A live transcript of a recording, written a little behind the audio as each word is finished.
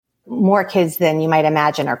more kids than you might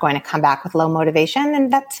imagine are going to come back with low motivation.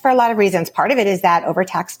 And that's for a lot of reasons. Part of it is that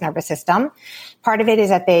overtaxed nervous system. Part of it is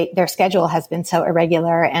that their schedule has been so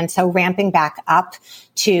irregular. And so ramping back up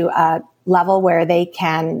to a level where they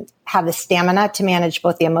can have the stamina to manage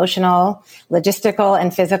both the emotional, logistical,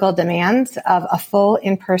 and physical demands of a full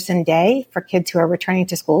in-person day for kids who are returning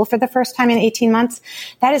to school for the first time in 18 months,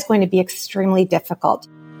 that is going to be extremely difficult.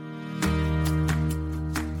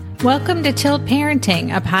 Welcome to Tilt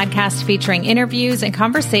Parenting, a podcast featuring interviews and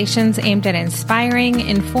conversations aimed at inspiring,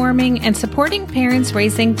 informing, and supporting parents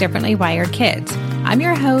raising differently wired kids. I'm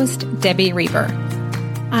your host, Debbie Reber.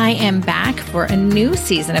 I am back for a new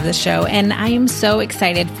season of the show, and I am so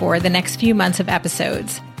excited for the next few months of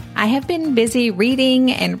episodes. I have been busy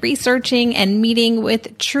reading and researching and meeting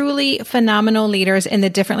with truly phenomenal leaders in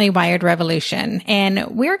the differently wired revolution, and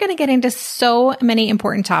we're going to get into so many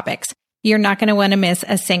important topics. You're not going to want to miss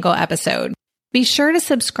a single episode. Be sure to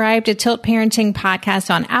subscribe to Tilt Parenting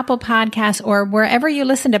Podcast on Apple Podcasts or wherever you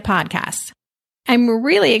listen to podcasts. I'm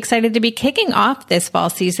really excited to be kicking off this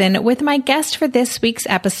fall season with my guest for this week's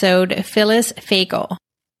episode, Phyllis Fagell.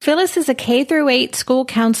 Phyllis is a K-8 school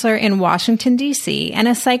counselor in Washington, D.C., and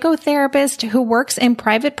a psychotherapist who works in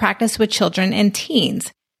private practice with children and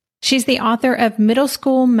teens. She's the author of Middle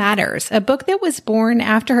School Matters, a book that was born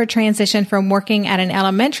after her transition from working at an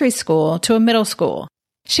elementary school to a middle school.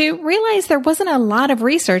 She realized there wasn't a lot of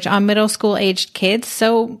research on middle school-aged kids,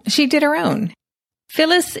 so she did her own.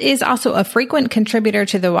 Phyllis is also a frequent contributor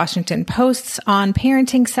to the Washington Post's On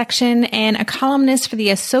Parenting section and a columnist for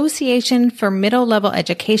the Association for Middle-Level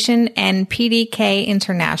Education and PDK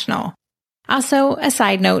International. Also, a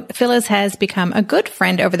side note, Phyllis has become a good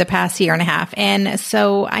friend over the past year and a half, and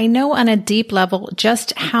so I know on a deep level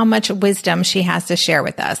just how much wisdom she has to share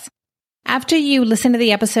with us. After you listen to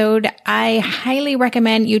the episode, I highly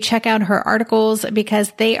recommend you check out her articles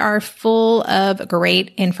because they are full of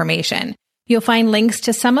great information. You'll find links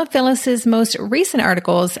to some of Phyllis's most recent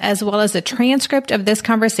articles, as well as a transcript of this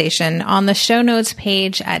conversation on the show notes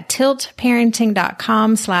page at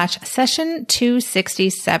tiltparenting.com/session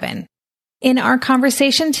 267. In our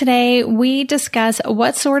conversation today, we discuss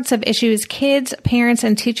what sorts of issues kids, parents,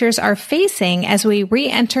 and teachers are facing as we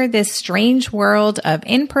re-enter this strange world of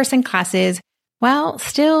in-person classes, while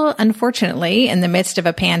still, unfortunately, in the midst of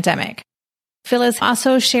a pandemic. Phyllis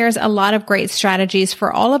also shares a lot of great strategies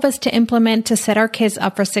for all of us to implement to set our kids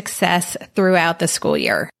up for success throughout the school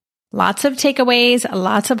year. Lots of takeaways,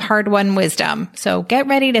 lots of hard-won wisdom. So get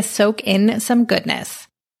ready to soak in some goodness.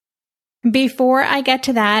 Before I get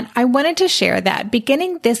to that, I wanted to share that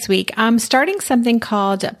beginning this week, I'm starting something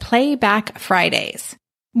called Playback Fridays.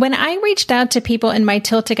 When I reached out to people in my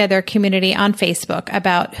Tilt Together community on Facebook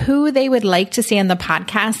about who they would like to see on the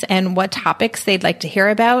podcast and what topics they'd like to hear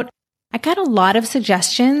about, I got a lot of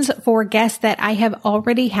suggestions for guests that I have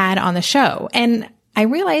already had on the show. And I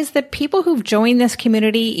realized that people who've joined this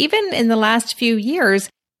community, even in the last few years,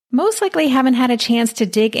 most likely haven't had a chance to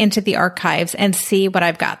dig into the archives and see what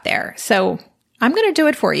I've got there. So I'm going to do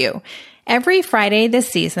it for you. Every Friday this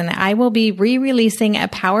season, I will be re-releasing a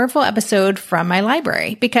powerful episode from my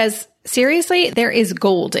library because seriously, there is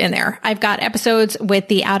gold in there. I've got episodes with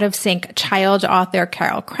the Out of Sync child author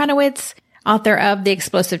Carol Krenowitz, author of The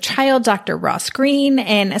Explosive Child, Dr. Ross Green,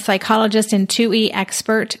 and a psychologist and 2E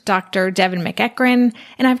expert, Dr. Devin McEachran.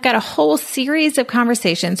 And I've got a whole series of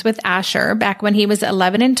conversations with Asher back when he was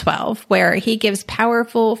 11 and 12, where he gives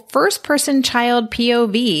powerful first-person child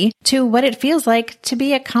POV to what it feels like to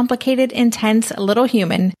be a complicated, intense little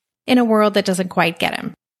human in a world that doesn't quite get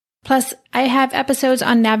him. Plus, I have episodes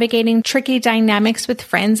on navigating tricky dynamics with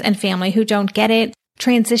friends and family who don't get it,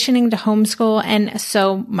 transitioning to homeschool, and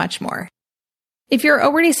so much more. If you're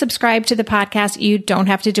already subscribed to the podcast, you don't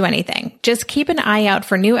have to do anything. Just keep an eye out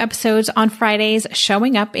for new episodes on Fridays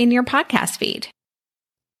showing up in your podcast feed.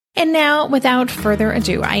 And now, without further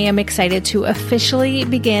ado, I am excited to officially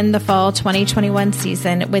begin the fall 2021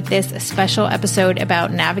 season with this special episode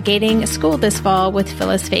about navigating school this fall with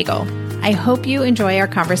Phyllis Fagell. I hope you enjoy our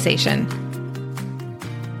conversation.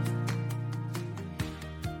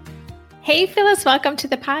 Hey, Phyllis, welcome to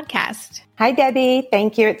the podcast. Hi, Debbie.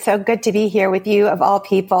 Thank you. It's so good to be here with you, of all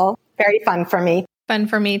people. Very fun for me. Fun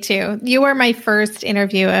for me, too. You were my first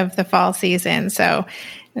interview of the fall season, so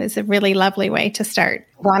it was a really lovely way to start.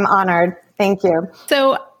 Well, I'm honored. Thank you.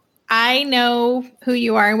 So I know who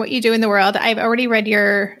you are and what you do in the world. I've already read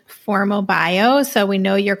your formal bio, so we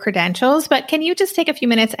know your credentials, but can you just take a few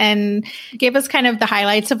minutes and give us kind of the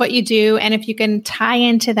highlights of what you do, and if you can tie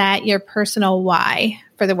into that your personal why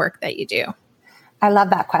for the work that you do? I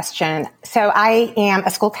love that question. So I am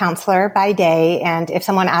a school counselor by day, and if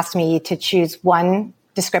someone asked me to choose one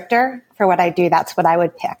descriptor for what I do, that's what I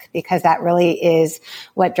would pick, because that really is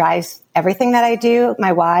what drives everything that I do.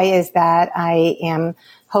 My why is that I am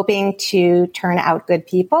hoping to turn out good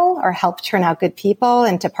people, or help turn out good people,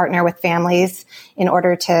 and to partner with families in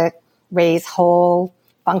order to raise whole,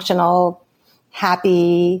 functional,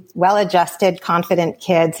 happy, well-adjusted, confident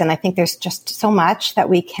kids. And I think there's just so much that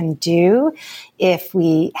we can do if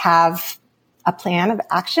we have a plan of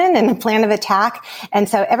action and a plan of attack. And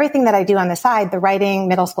so everything that I do on the side, the writing,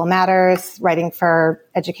 Middle School Matters, writing for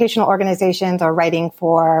educational organizations, or writing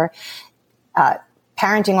for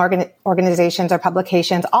parenting organizations or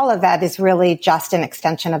publications, all of that is really just an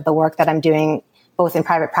extension of the work that I'm doing both in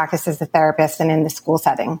private practice as a therapist and in the school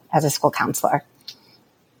setting as a school counselor.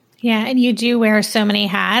 Yeah, and you do wear so many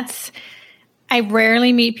hats. I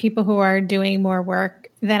rarely meet people who are doing more work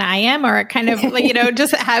than I am, or kind of,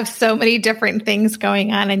 just have so many different things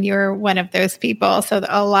going on. And you're one of those people. So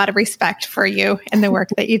a lot of respect for you and the work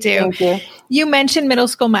that you do. Thank you. You mentioned Middle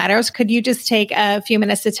School Matters. Could you just take a few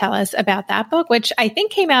minutes to tell us about that book, which I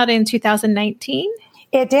think came out in 2019?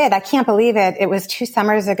 It did. I can't believe it. It was 2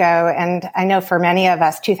 summers ago. And I know for many of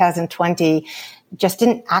us, 2020 just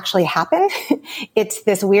didn't actually happen. It's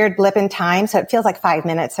this weird blip in time. So it feels like 5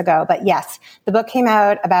 minutes ago. But yes, the book came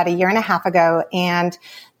out about 1.5 years ago. And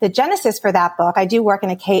the genesis for that book, I do work in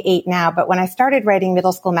a K-8 now, but when I started writing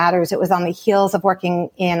Middle School Matters, it was on the heels of working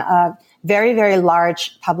in a very, very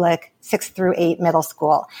large public 6 through 8 middle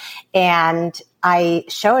school. And I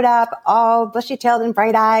showed up all bushy-tailed and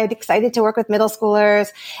bright-eyed, excited to work with middle schoolers,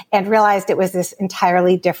 and realized it was this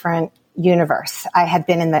entirely different universe. I had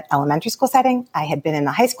been in the elementary school setting. I had been in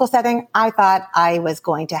the high school setting. I thought I was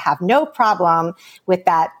going to have no problem with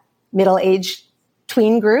that middle-aged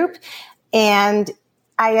tween group. And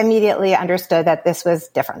I immediately understood that this was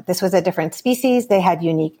different. This was a different species. They had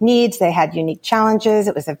unique needs. They had unique challenges.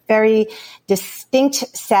 It was a very distinct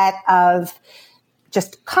set of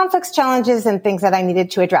just conflicts, challenges, and things that I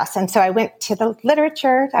needed to address. And so I went to the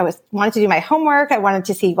literature. Wanted to do my homework. I wanted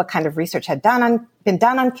to see what kind of research had been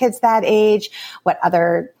done on kids that age, what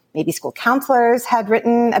other maybe school counselors had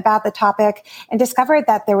written about the topic, and discovered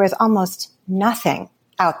that there was almost nothing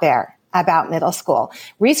out there about middle school.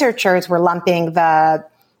 Researchers were lumping the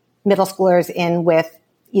middle schoolers in with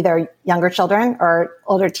either younger children or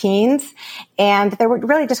older teens, and there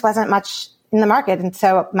really just wasn't much in the market. And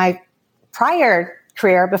so my prior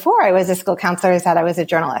career before I was a school counselor is that I was a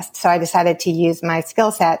journalist. So I decided to use my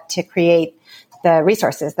skill set to create the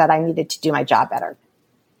resources that I needed to do my job better.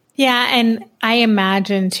 Yeah. And I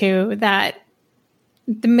imagine too that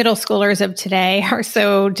the middle schoolers of today are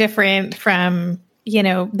so different from,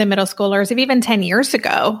 the middle schoolers of even 10 years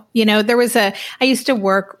ago. I used to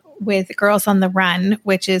work with Girls on the Run,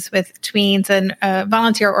 which is with tweens and a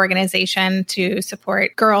volunteer organization to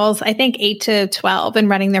support girls, I think 8 to 12, and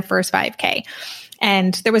running their first 5K.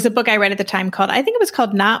 And there was a book I read at the time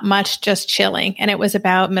called Not Much, Just Chilling. And it was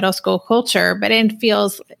about middle school culture, but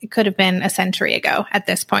it could have been a century ago at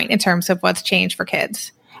this point in terms of what's changed for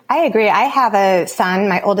kids. I agree. I have a son.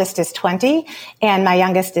 My oldest is 20 and my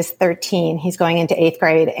youngest is 13. He's going into 8th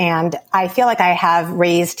grade. And I feel like I have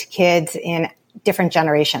raised kids in different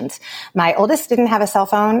generations. My oldest didn't have a cell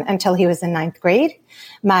phone until he was in 9th grade.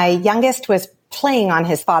 My youngest was playing on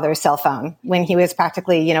his father's cell phone when he was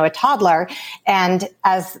practically, a toddler. And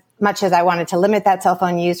as much as I wanted to limit that cell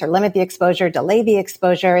phone use or limit the exposure, delay the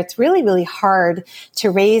exposure, it's really, really hard to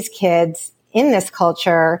raise kids in this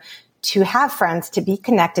culture to have friends, to be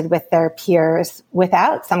connected with their peers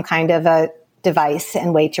without some kind of a device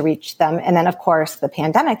and way to reach them. And then, of course, the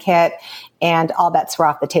pandemic hit and all bets were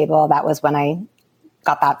off the table. That was when I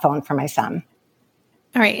got that phone for my son.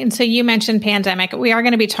 All right. And so you mentioned pandemic. We are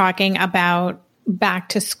going to be talking about back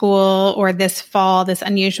to school, or this fall, this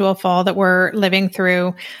unusual fall that we're living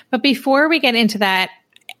through. But before we get into that,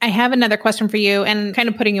 I have another question for you, and kind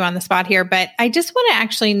of putting you on the spot here, but I just want to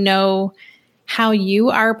actually know how you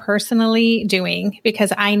are personally doing,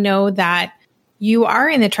 because I know that you are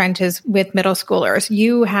in the trenches with middle schoolers.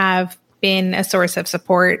 You have been a source of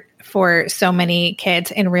support for so many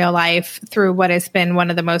kids in real life through what has been one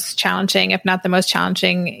of the most challenging, if not the most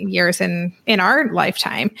challenging years in our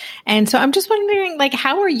lifetime. And so I'm just wondering,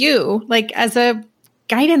 how are you, as a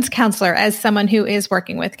guidance counselor, as someone who is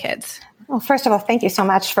working with kids? Well, first of all, thank you so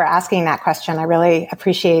much for asking that question. I really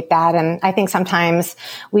appreciate that. And I think sometimes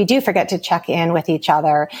we do forget to check in with each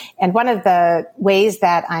other. And one of the ways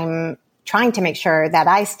that I'm trying to make sure that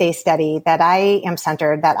I stay steady, that I am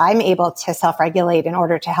centered, that I'm able to self-regulate in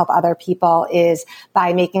order to help other people is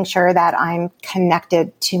by making sure that I'm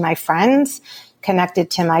connected to my friends,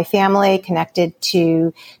 connected to my family, connected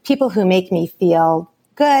to people who make me feel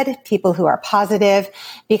good, people who are positive,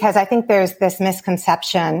 because I think there's this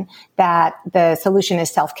misconception that the solution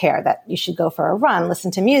is self-care, that you should go for a run,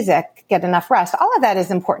 listen to music, get enough rest. All of that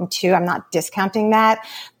is important too. I'm not discounting that.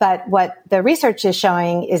 But what the research is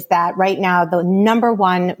showing is that right now, the number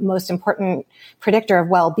one most important predictor of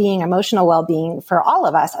well-being, emotional well-being for all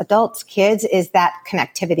of us, adults, kids, is that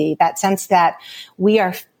connectivity, that sense that we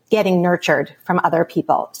are getting nurtured from other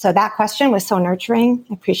people. So that question was so nurturing.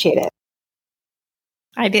 I appreciate it.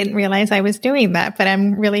 I didn't realize I was doing that, but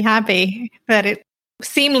I'm really happy that it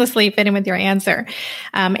seamlessly fit in with your answer,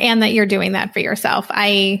 and that you're doing that for yourself.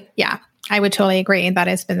 I would totally agree. That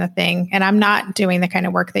has been the thing. And I'm not doing the kind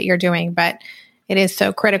of work that you're doing, but it is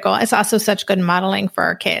so critical. It's also such good modeling for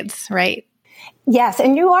our kids, right? Yes.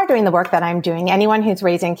 And you are doing the work that I'm doing. Anyone who's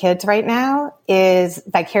raising kids right now is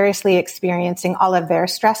vicariously experiencing all of their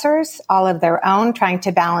stressors, all of their own, trying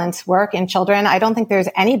to balance work and children. I don't think there's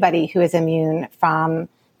anybody who is immune from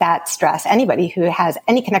that stress, anybody who has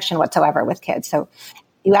any connection whatsoever with kids. So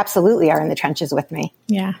you absolutely are in the trenches with me.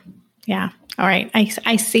 Yeah. Yeah. All right.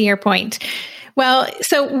 I see your point. Well,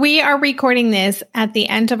 so we are recording this at the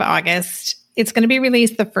end of August. It's going to be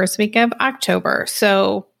released the first week of October.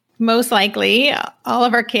 So most likely, all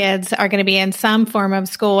of our kids are going to be in some form of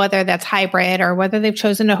school, whether that's hybrid or whether they've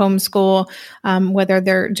chosen to homeschool, whether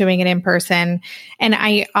they're doing it in person. And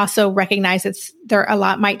I also recognize a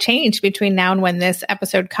lot might change between now and when this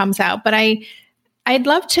episode comes out. But I'd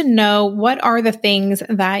love to know, what are the things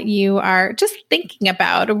that you are just thinking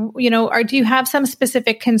about? You know, or do you have some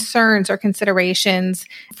specific concerns or considerations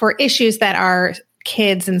for issues that our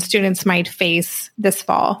kids and students might face this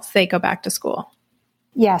fall as they go back to school?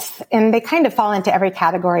 Yes, and they kind of fall into every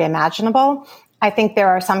category imaginable. I think there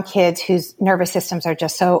are some kids whose nervous systems are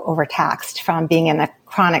just so overtaxed from being in a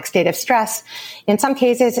chronic state of stress. In some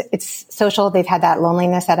cases, it's social. They've had that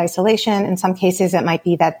loneliness, that isolation. In some cases, it might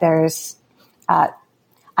be that there's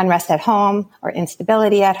unrest at home or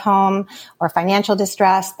instability at home or financial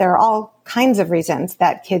distress. There are all kinds of reasons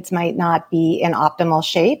that kids might not be in optimal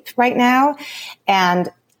shape right now. And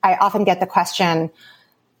I often get the question,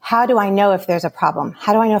 how do I know if there's a problem?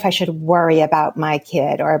 How do I know if I should worry about my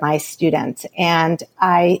kid or my student? And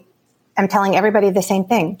I am telling everybody the same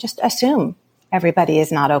thing. Just assume everybody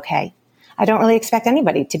is not okay. I don't really expect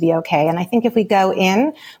anybody to be okay. And I think if we go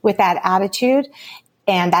in with that attitude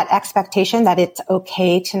and that expectation that it's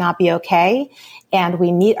okay to not be okay, and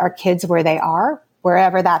we meet our kids where they are,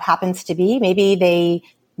 wherever that happens to be, maybe they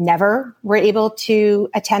never were able to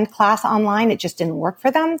attend class online. It just didn't work for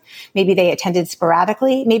them. Maybe they attended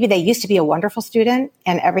sporadically. Maybe they used to be a wonderful student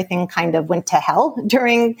and everything kind of went to hell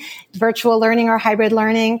during virtual learning or hybrid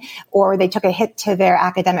learning, or they took a hit to their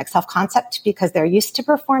academic self-concept because they're used to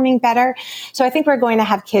performing better. So I think we're going to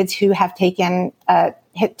have kids who have taken a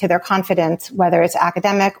hit to their confidence, whether it's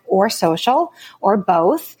academic or social or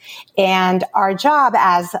both. And our job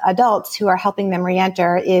as adults who are helping them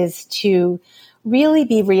reenter is to really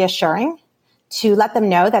be reassuring, to let them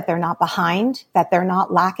know that they're not behind, that they're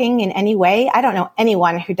not lacking in any way. I don't know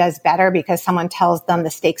anyone who does better because someone tells them the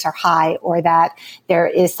stakes are high or that there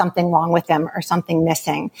is something wrong with them or something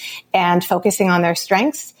missing. And focusing on their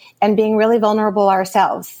strengths and being really vulnerable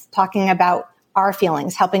ourselves, talking about our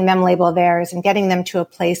feelings, helping them label theirs and getting them to a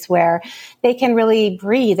place where they can really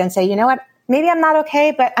breathe and say, you know what, maybe I'm not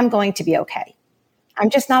okay, but I'm going to be okay. I'm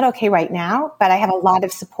just not okay right now, but I have a lot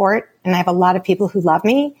of support and I have a lot of people who love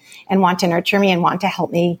me and want to nurture me and want to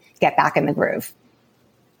help me get back in the groove.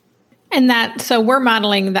 And so we're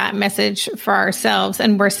modeling that message for ourselves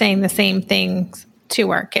and we're saying the same things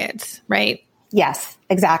to our kids, right? Yes,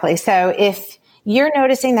 exactly. So if you're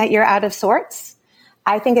noticing that you're out of sorts,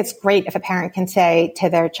 I think it's great if a parent can say to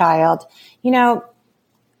their child, you know,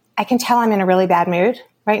 I can tell I'm in a really bad mood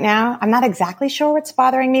right now. I'm not exactly sure what's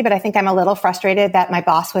bothering me, but I think I'm a little frustrated that my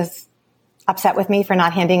boss was upset with me for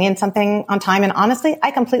not handing in something on time. And honestly,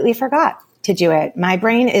 I completely forgot to do it. My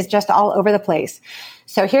brain is just all over the place.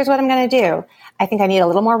 So here's what I'm going to do. I think I need a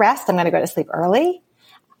little more rest. I'm going to go to sleep early.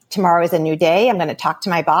 Tomorrow is a new day. I'm going to talk to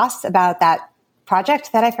my boss about that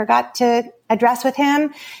project that I forgot to address with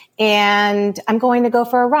him. And I'm going to go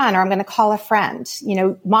for a run or I'm going to call a friend, you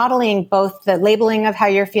know, modeling both the labeling of how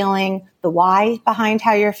you're feeling, the why behind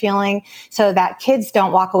how you're feeling, so that kids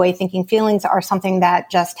don't walk away thinking feelings are something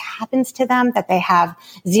that just happens to them, that they have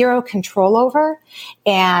zero control over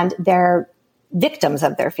and they're victims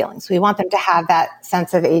of their feelings. We want them to have that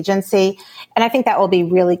sense of agency. And I think that will be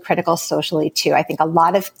really critical socially too. I think a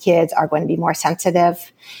lot of kids are going to be more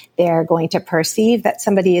sensitive. They're going to perceive that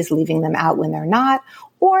somebody is leaving them out when they're not,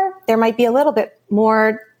 or there might be a little bit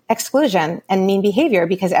more exclusion and mean behavior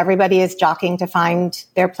because everybody is jockeying to find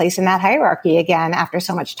their place in that hierarchy again after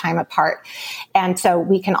so much time apart. And so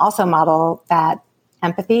we can also model that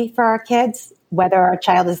empathy for our kids, whether our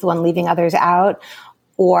child is the one leaving others out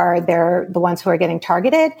or they're the ones who are getting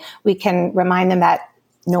targeted. We can remind them that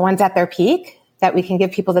no one's at their peak, that we can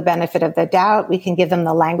give people the benefit of the doubt. We can give them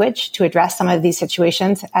the language to address some of these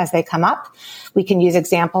situations as they come up. We can use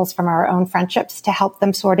examples from our own friendships to help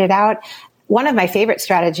them sort it out. One of my favorite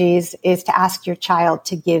strategies is to ask your child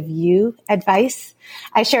to give you advice.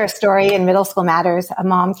 I share a story in Middle School Matters. A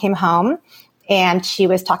mom came home and she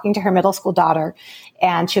was talking to her middle school daughter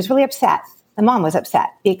and she was really upset. The mom was upset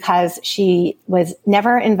because she was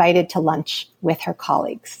never invited to lunch with her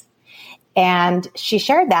colleagues. And she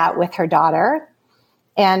shared that with her daughter.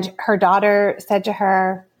 And her daughter said to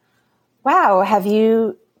her, wow, have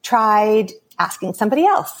you tried asking somebody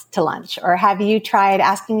else to lunch? Or have you tried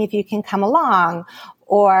asking if you can come along?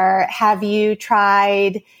 Or have you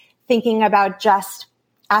tried thinking about just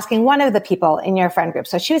asking one of the people in your friend group?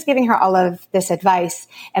 So she was giving her all of this advice.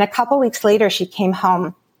 And a couple weeks later, she came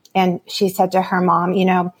home and she said to her mom, you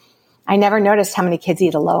know, I never noticed how many kids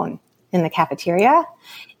eat alone in the cafeteria.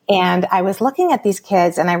 And I was looking at these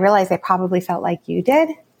kids and I realized they probably felt like you did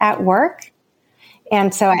at work.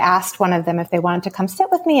 And so I asked one of them if they wanted to come sit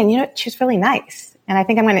with me. And, you know, she was really nice. And I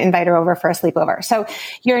think I'm going to invite her over for a sleepover. So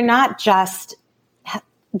you're not just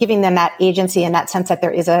giving them that agency and that sense that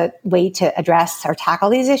there is a way to address or tackle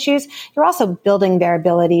these issues. You're also building their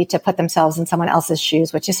ability to put themselves in someone else's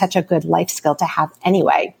shoes, which is such a good life skill to have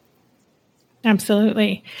anyway.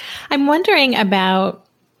 Absolutely. I'm wondering about,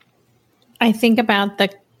 I think about the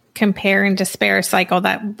compare and despair cycle.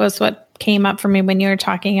 That was what came up for me when you were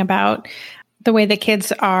talking about the way that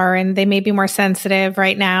kids are, and they may be more sensitive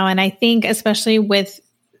right now. And I think especially with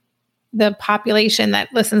the population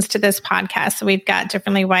that listens to this podcast, so we've got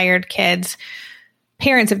differently wired kids,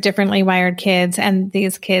 parents of differently wired kids, and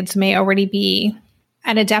these kids may already be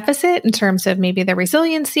at a deficit in terms of maybe their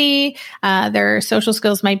resiliency, their social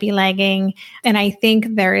skills might be lagging. And I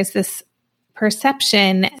think there is this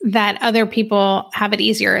perception that other people have it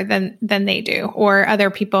easier than they do, or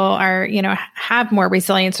other people are, you know, have more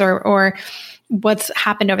resilience, or what's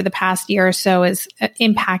happened over the past year or so has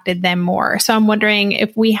impacted them more. So I'm wondering,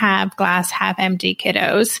 if we have glass half empty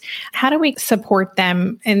kiddos, how do we support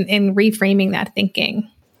them in reframing that thinking?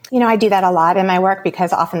 You know, I do that a lot in my work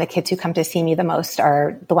because often the kids who come to see me the most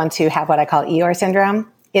are the ones who have what I call Eeyore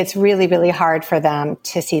syndrome. It's really, really hard for them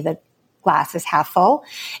to see the glass is half full.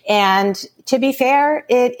 And to be fair,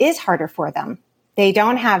 it is harder for them. They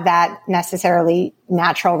don't have that necessarily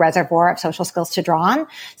natural reservoir of social skills to draw on.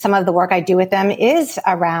 Some of the work I do with them is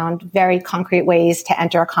around very concrete ways to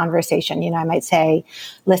enter a conversation. You know, I might say,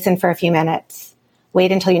 listen for a few minutes,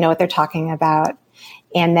 wait until you know what they're talking about.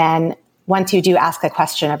 And then once you do ask a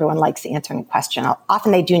question, everyone likes answering a question.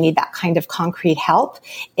 Often they do need that kind of concrete help.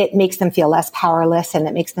 It makes them feel less powerless, and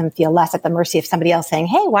it makes them feel less at the mercy of somebody else saying,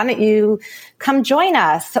 hey, why don't you come join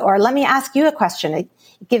us? Or let me ask you a question. It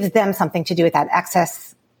gives them something to do with that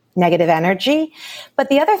excess negative energy. But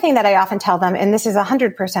the other thing that I often tell them, and this is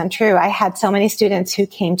 100% true, I had so many students who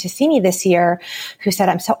came to see me this year who said,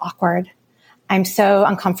 I'm so awkward. I'm so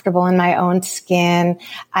uncomfortable in my own skin.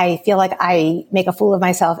 I feel like I make a fool of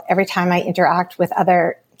myself every time I interact with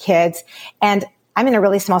other kids. And I'm in a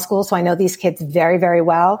really small school, so I know these kids very, very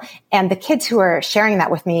well. And the kids who were sharing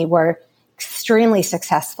that with me were extremely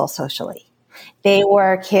successful socially. They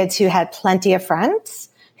were kids who had plenty of friends,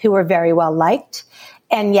 who were very well liked.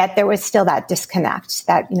 And yet there was still that disconnect,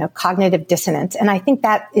 that, you know, cognitive dissonance. And I think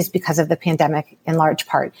that is because of the pandemic in large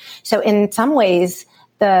part. So in some ways,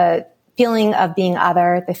 the feeling of being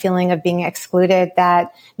other, the feeling of being excluded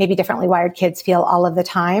that maybe differently wired kids feel all of the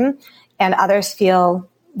time and others feel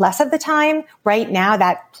less of the time, right now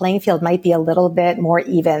that playing field might be a little bit more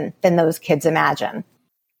even than those kids imagine.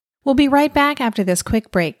 We'll be right back after this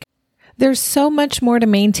quick break. There's so much more to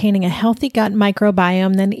maintaining a healthy gut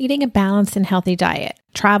microbiome than eating a balanced and healthy diet.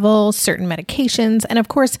 Travel, certain medications, and of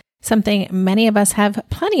course, something many of us have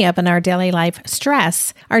plenty of in our daily life,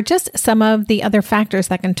 stress, are just some of the other factors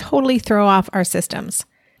that can totally throw off our systems.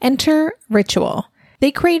 Enter Ritual.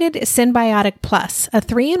 They created Synbiotic Plus, a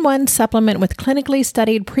 3-in-1 supplement with clinically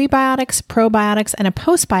studied prebiotics, probiotics, and a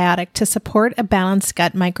postbiotic to support a balanced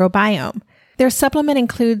gut microbiome. Their supplement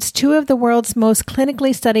includes 2 of the world's most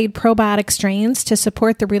clinically studied probiotic strains to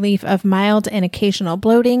support the relief of mild and occasional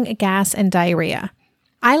bloating, gas, and diarrhea.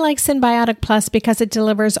 I like Synbiotic Plus because it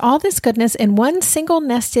delivers all this goodness in one single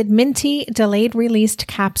nested minty delayed released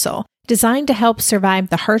capsule designed to help survive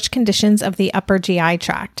the harsh conditions of the upper GI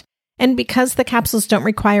tract. And because the capsules don't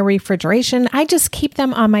require refrigeration, I just keep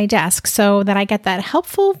them on my desk so that I get that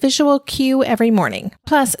helpful visual cue every morning.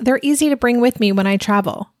 Plus, they're easy to bring with me when I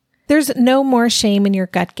travel. There's no more shame in your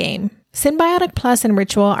gut game. Symbiotic Plus and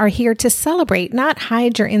Ritual are here to celebrate, not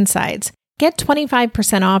hide your insides. Get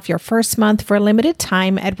 25% off your first month for a limited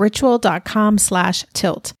time at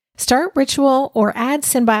ritual.com/tilt. Start Ritual or add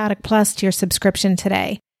Symbiotic Plus to your subscription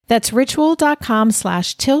today. That's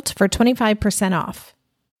ritual.com/tilt for 25% off.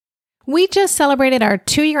 We just celebrated our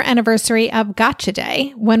 2-year anniversary of Gotcha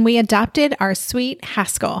Day when we adopted our sweet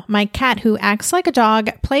Haskell, my cat who acts like a dog,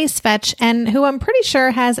 plays fetch, and who I'm pretty sure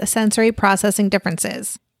has sensory processing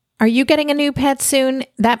differences. Are you getting a new pet soon?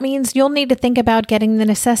 That means you'll need to think about getting the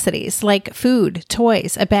necessities like food,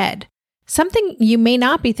 toys, a bed. Something you may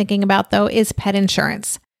not be thinking about, though, is pet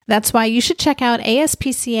insurance. That's why you should check out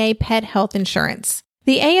ASPCA Pet Health Insurance.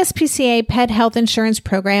 The ASPCA Pet Health Insurance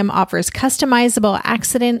Program offers customizable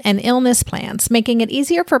accident and illness plans, making it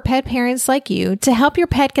easier for pet parents like you to help your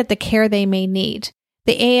pet get the care they may need.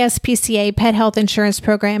 The ASPCA Pet Health Insurance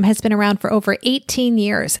Program has been around for over 18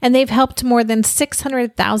 years, and they've helped more than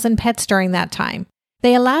 600,000 pets during that time.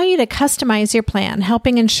 They allow you to customize your plan,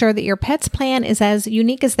 helping ensure that your pet's plan is as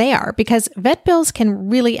unique as they are, because vet bills can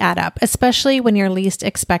really add up, especially when you're least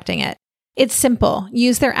expecting it. It's simple.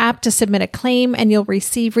 Use their app to submit a claim, and you'll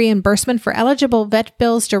receive reimbursement for eligible vet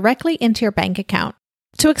bills directly into your bank account.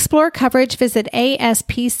 To explore coverage, visit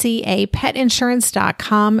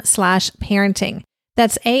aspcapetinsurance.com/parenting.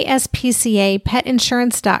 That's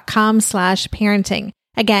aspcapetinsurance.com/parenting.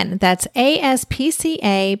 Again, that's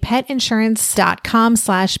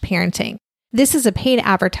aspcapetinsurance.com/parenting. This is a paid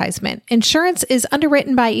advertisement. Insurance is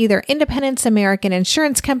underwritten by either Independence American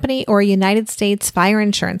Insurance Company or United States Fire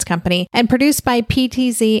Insurance Company and produced by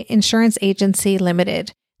PTZ Insurance Agency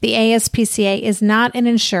Limited. The ASPCA is not an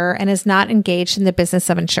insurer and is not engaged in the business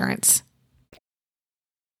of insurance.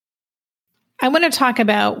 I want to talk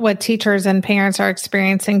about what teachers and parents are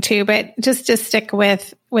experiencing too, but just to stick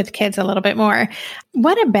with kids a little bit more.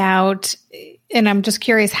 What about, and I'm just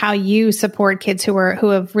curious how you support kids who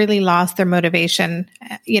have really lost their motivation.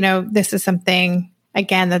 This is something,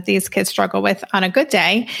 again, that these kids struggle with on a good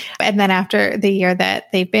day. And then after the year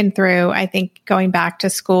that they've been through, I think going back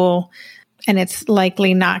to school, and it's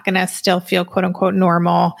likely not going to still feel quote unquote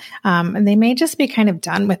normal. And they may just be kind of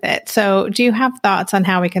done with it. So do you have thoughts on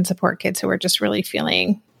how we can support kids who are just really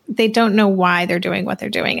feeling they don't know why they're doing what they're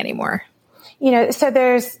doing anymore? So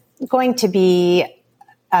there's going to be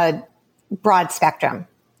a broad spectrum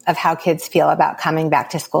of how kids feel about coming back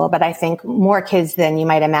to school. But I think more kids than you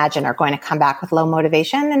might imagine are going to come back with low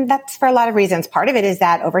motivation. And that's for a lot of reasons. Part of it is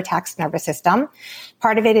that overtaxed nervous system.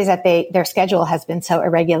 Part of it is that their schedule has been so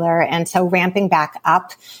irregular. And so ramping back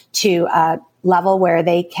up to a level where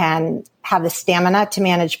they can have the stamina to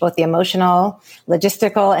manage both the emotional,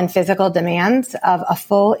 logistical, and physical demands of a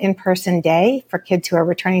full in-person day for kids who are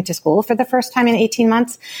returning to school for the first time in 18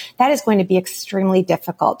 months, that is going to be extremely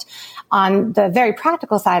difficult. On the very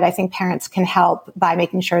practical side, I think parents can help by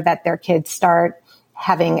making sure that their kids start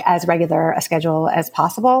having as regular a schedule as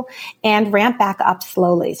possible and ramp back up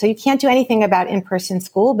slowly. So you can't do anything about in-person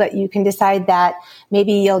school, but you can decide that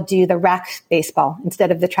maybe you'll do the rec baseball instead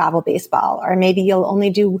of the travel baseball, or maybe you'll only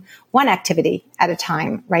do one activity at a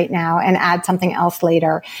time right now and add something else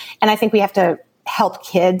later. And I think we have to help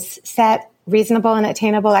kids set reasonable and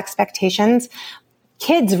attainable expectations.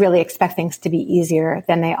 Kids really expect things to be easier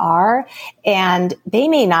than they are, and they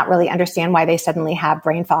may not really understand why they suddenly have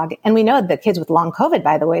brain fog. And we know that kids with long COVID,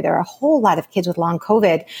 by the way, there are a whole lot of kids with long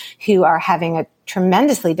COVID who are having a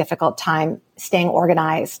tremendously difficult time staying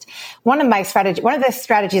organized. One of the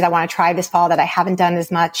strategies I want to try this fall that I haven't done as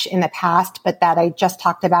much in the past, but that I just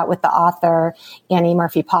talked about with the author, Annie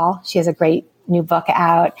Murphy-Paul. She has a great new book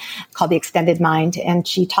out called The Extended Mind. And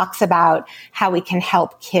she talks about how we can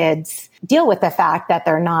help kids deal with the fact that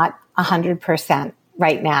they're not 100%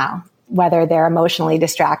 right now, whether they're emotionally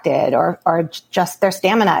distracted or just their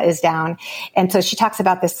stamina is down. And so she talks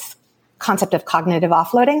about this concept of cognitive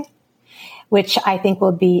offloading, which I think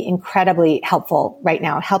will be incredibly helpful right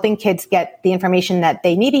now, helping kids get the information that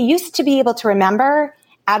they maybe used to be able to remember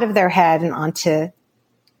out of their head and onto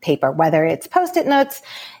paper, whether it's Post-it notes,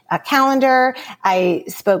 a calendar. I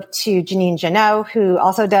spoke to Janine Janot, who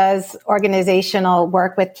also does organizational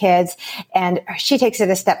work with kids, and she takes it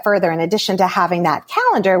a step further. In addition to having that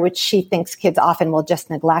calendar, which she thinks kids often will just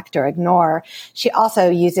neglect or ignore, she also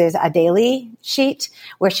uses a daily sheet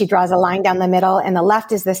where she draws a line down the middle, and the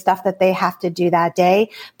left is the stuff that they have to do that day.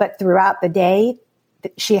 But throughout the day,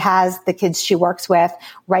 she has the kids she works with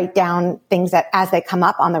write down things that as they come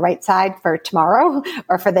up on the right side for tomorrow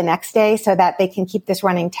or for the next day so that they can keep this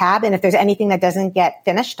running tab. And if there's anything that doesn't get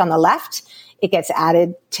finished on the left, it gets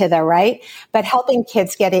added to the right. But helping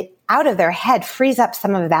kids get it out of their head frees up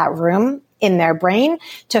some of that room in their brain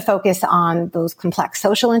to focus on those complex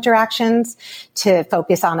social interactions, to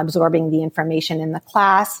focus on absorbing the information in the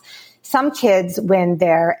class. Some kids, when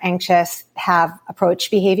they're anxious, have approach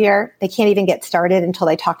behavior. They can't even get started until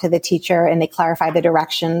they talk to the teacher and they clarify the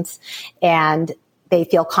directions and they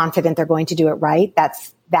feel confident they're going to do it right.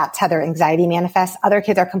 That's how their anxiety manifests. Other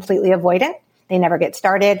kids are completely avoidant. They never get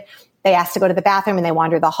started. They ask to go to the bathroom and they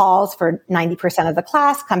wander the halls for 90% of the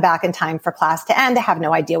class, come back in time for class to end. They have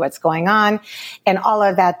no idea what's going on. And all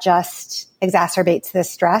of that just exacerbates the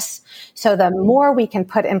stress. So the more we can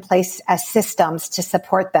put in place as systems to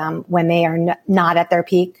support them when they are not at their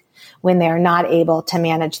peak, when they're not able to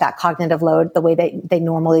manage that cognitive load the way they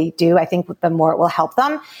normally do, I think the more it will help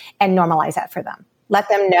them and normalize that for them. Let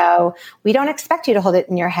them know, we don't expect you to hold it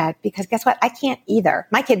in your head because guess what? I can't either.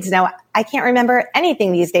 My kids know I can't remember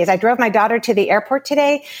anything these days. I drove my daughter to the airport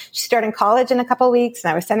today. She's starting college in a couple of weeks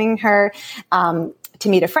and I was sending her to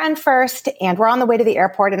meet a friend first. And we're on the way to the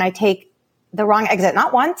airport and I take the wrong exit,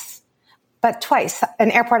 not once, but twice.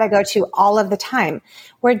 An airport I go to all of the time.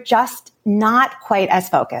 We're just not quite as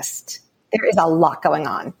focused. There is a lot going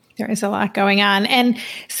on. There is a lot going on. And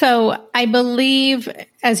so I believe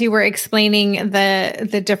as you were explaining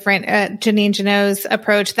the different Janine Jeannot's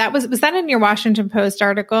approach, was that in your Washington Post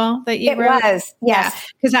article that you wrote? It was,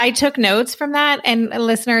 yes. Because I took notes from that. And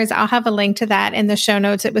listeners, I'll have a link to that in the show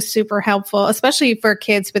notes. It was super helpful, especially for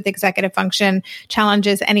kids with executive function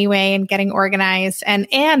challenges anyway and getting organized.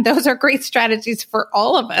 And those are great strategies for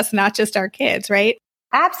all of us, not just our kids, right?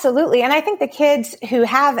 Absolutely. And I think the kids who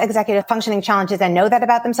have executive functioning challenges and know that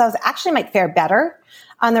about themselves actually might fare better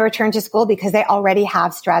on the return to school because they already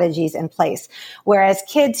have strategies in place. Whereas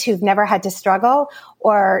kids who've never had to struggle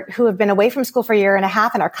or who have been away from school for a year and a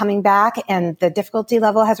half and are coming back and the difficulty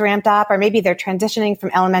level has ramped up, or maybe they're transitioning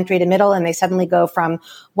from elementary to middle and they suddenly go from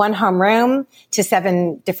one homeroom to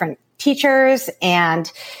 7 different teachers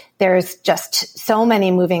and there's just so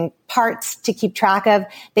many moving parts to keep track of.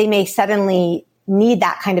 They may suddenly need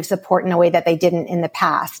that kind of support in a way that they didn't in the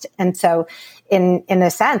past. And so in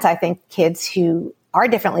a sense, I think kids who are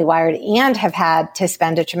differently wired and have had to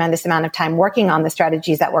spend a tremendous amount of time working on the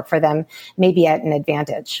strategies that work for them may be at an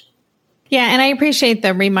advantage. Yeah. And I appreciate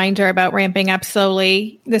the reminder about ramping up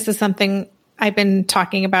slowly. This is something I've been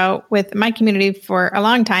talking about with my community for a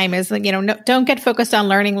long time is, don't get focused on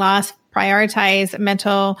learning loss, prioritize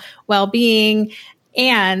mental well-being.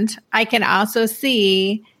 And I can also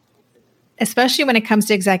see, especially when it comes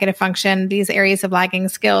to executive function, these areas of lagging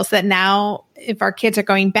skills that now if our kids are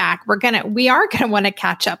going back, we are going to want to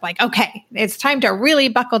catch up. Like, okay, it's time to really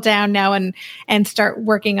buckle down now and start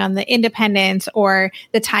working on the independence or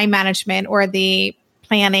the time management or the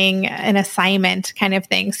planning and assignment kind of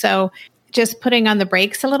thing. So just putting on the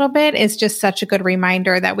brakes a little bit is just such a good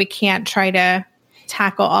reminder that we can't try to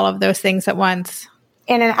tackle all of those things at once.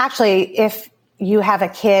 And actually, if you have a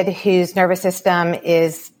kid whose nervous system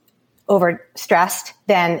is overstressed,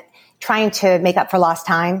 then trying to make up for lost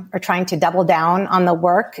time or trying to double down on the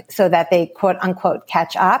work so that they quote unquote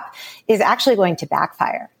catch up is actually going to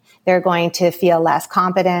backfire. They're going to feel less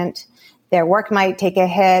competent. Their work might take a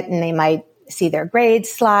hit and they might see their grades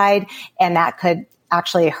slide and that could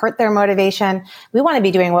actually hurt their motivation. We want to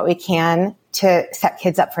be doing what we can to set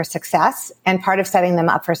kids up for success. And part of setting them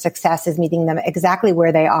up for success is meeting them exactly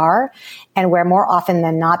where they are and where more often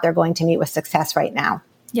than not, they're going to meet with success right now.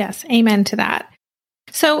 Yes. Amen to that.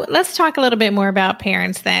 So let's talk a little bit more about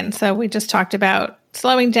parents then. So we just talked about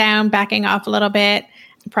slowing down, backing off a little bit,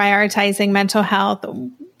 prioritizing mental health.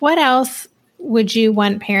 What else would you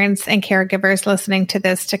want parents and caregivers listening to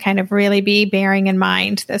this to kind of really be bearing in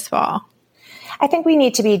mind this fall? I think we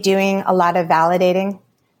need to be doing a lot of validating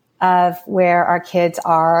of where our kids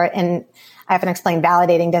are. And I often explain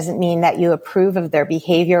validating doesn't mean that you approve of their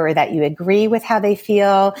behavior or that you agree with how they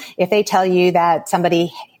feel. If they tell you that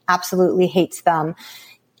somebody absolutely hates them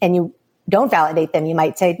and you don't validate them, you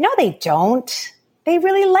might say, no, they don't. They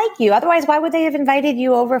really like you. Otherwise, why would they have invited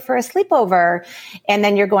you over for a sleepover? And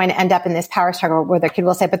then you're going to end up in this power struggle where their kid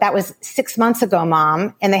will say, but that was 6 months ago,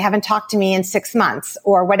 Mom, and they haven't talked to me in 6 months,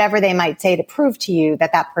 or whatever they might say to prove to you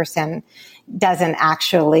that that person doesn't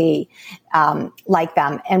actually like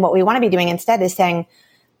them. And what we want to be doing instead is saying,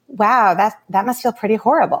 wow, that must feel pretty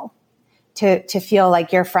horrible to feel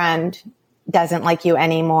like your friend doesn't like you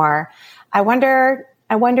anymore. I wonder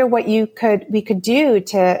what we could do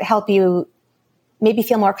to help you maybe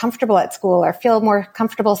feel more comfortable at school or feel more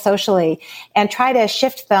comfortable socially, and try to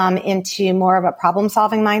shift them into more of a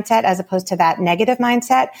problem-solving mindset as opposed to that negative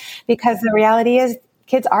mindset. Because the reality is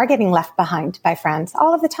kids are getting left behind by friends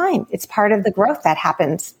all of the time. It's part of the growth that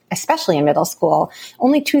happens, especially in middle school.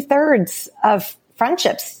 Only 2/3 of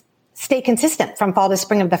friendships stay consistent from fall to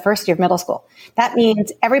spring of the first year of middle school. That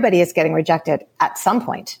means everybody is getting rejected at some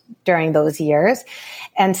point during those years.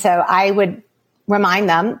 And so I would remind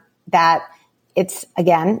them that it's,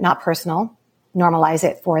 again, not personal. Normalize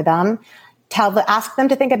it for them. Ask them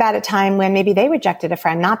to think about a time when maybe they rejected a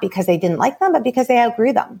friend, not because they didn't like them, but because they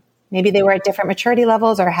outgrew them. Maybe they were at different maturity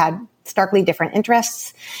levels or had starkly different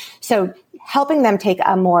interests. So helping them take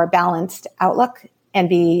a more balanced outlook and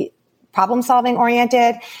be problem-solving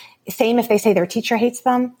oriented. Same if they say their teacher hates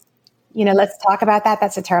them. Let's talk about that.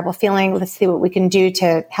 That's a terrible feeling. Let's see what we can do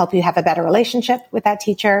to help you have a better relationship with that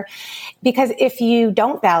teacher. Because if you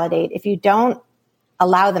don't validate, if you don't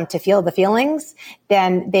allow them to feel the feelings,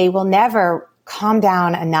 then they will never calm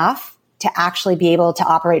down enough to actually be able to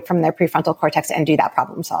operate from their prefrontal cortex and do that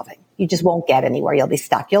problem solving. You just won't get anywhere. You'll be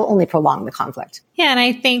stuck. You'll only prolong the conflict. Yeah. And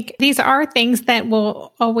I think these are things that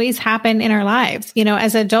will always happen in our lives.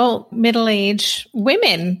 As adult middle-aged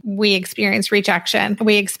women, we experience rejection.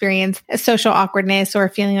 We experience social awkwardness or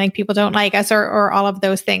feeling like people don't like us or all of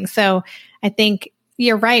those things. So I think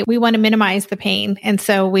you're right. We want to minimize the pain. And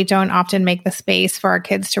so we don't often make the space for our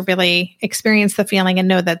kids to really experience the feeling and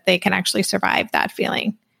know that they can actually survive that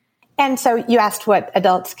feeling. And so you asked what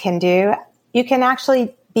adults can do. You can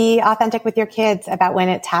actually be authentic with your kids about when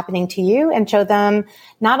it's happening to you and show them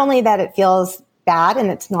not only that it feels bad and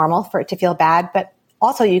it's normal for it to feel bad, but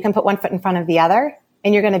also you can put one foot in front of the other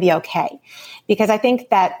and you're going to be okay. Because I think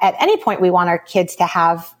that at any point we want our kids to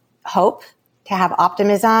have hope, to have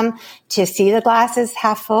optimism, to see the glass as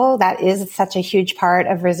half full. That is such a huge part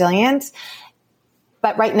of resilience.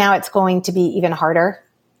 But right now it's going to be even harder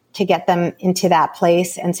to get them into that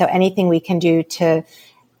place. And so anything we can do to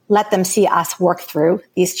let them see us work through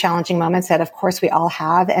these challenging moments that of course we all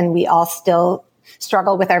have, and we all still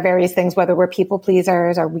struggle with our various things, whether we're people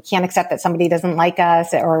pleasers or we can't accept that somebody doesn't like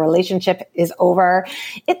us or a relationship is over.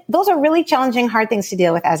 Those are really challenging, hard things to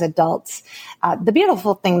deal with as adults. The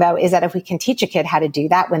beautiful thing though is that if we can teach a kid how to do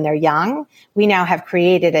that when they're young, we now have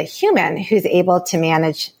created a human who's able to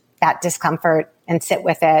manage that discomfort and sit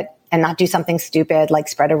with it and not do something stupid like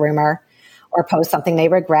spread a rumor or post something they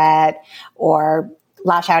regret or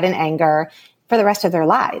lash out in anger for the rest of their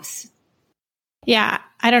lives. Yeah.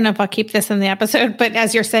 I don't know if I'll keep this in the episode, but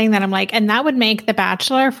as you're saying that, I'm like, and that would make the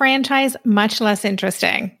Bachelor franchise much less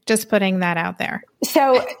interesting. Just putting that out there.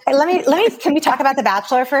 So can we talk about The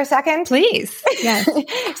Bachelor for a second? Please. Yes.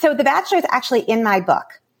 So The Bachelor is actually in my book.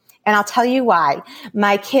 And I'll tell you why.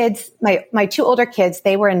 My kids, my two older kids,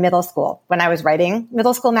 they were in middle school when I was writing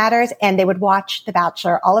Middle School Matters, and they would watch The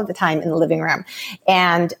Bachelor all of the time in the living room.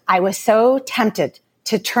 And I was so tempted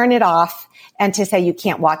to turn it off and to say, you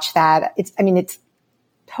can't watch that. It's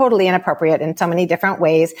totally inappropriate in so many different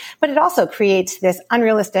ways, but it also creates this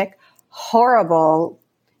unrealistic, horrible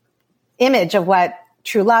image of what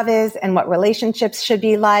true love is and what relationships should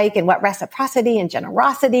be like and what reciprocity and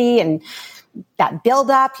generosity and that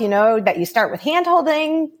build up, that you start with hand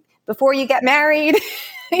holding before you get married,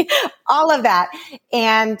 all of that.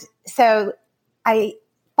 And so I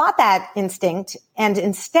fought that instinct, and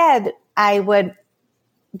instead I would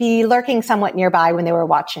be lurking somewhat nearby when they were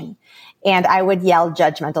watching, and I would yell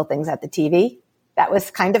judgmental things at the TV. That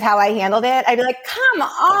was kind of how I handled it. I'd be like, come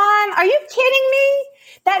on, are you kidding me?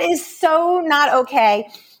 That is so not okay.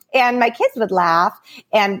 And my kids would laugh,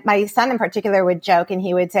 and my son in particular would joke, and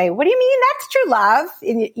he would say, what do you mean? That's true love,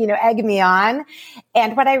 and, egg me on.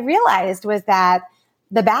 And what I realized was that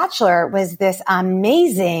The Bachelor was this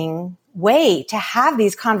amazing way to have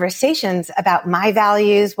these conversations about my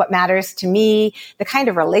values, what matters to me, the kind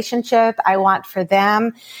of relationship I want for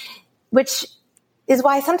them, which is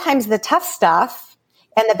why sometimes the tough stuff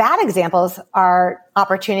and the bad examples are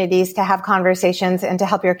opportunities to have conversations and to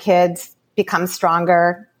help your kids become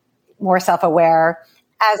stronger, more self-aware,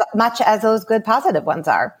 as much as those good positive ones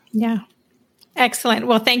are. Yeah. Excellent.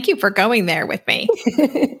 Well, thank you for going there with me.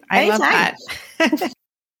 I love that.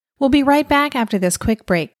 We'll be right back after this quick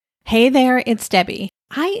break. Hey there, it's Debbie.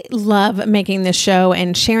 I love making this show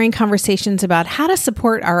and sharing conversations about how to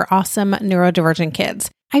support our awesome neurodivergent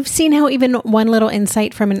kids. I've seen how even one little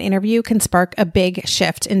insight from an interview can spark a big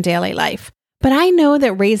shift in daily life. But I know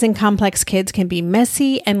that raising complex kids can be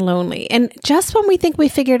messy and lonely. And just when we think we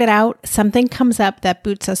figured it out, something comes up that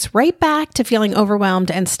boots us right back to feeling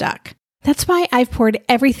overwhelmed and stuck. That's why I've poured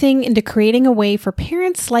everything into creating a way for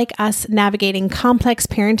parents like us navigating complex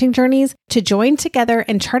parenting journeys to join together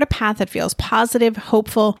and chart a path that feels positive,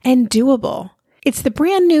 hopeful, and doable. It's the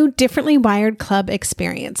brand new Differently Wired Club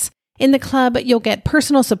experience. In the club, you'll get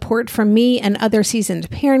personal support from me and other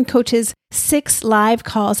seasoned parent coaches, 6 live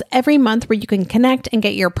calls every month where you can connect and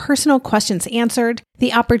get your personal questions answered,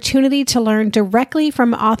 the opportunity to learn directly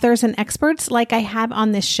from authors and experts like I have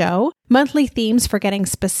on this show, monthly themes for getting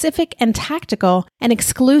specific and tactical, an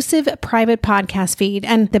exclusive private podcast feed,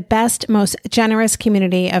 and the best, most generous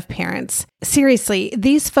community of parents. Seriously,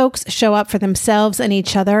 these folks show up for themselves and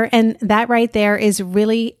each other, and that right there is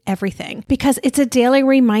really everything. Because it's a daily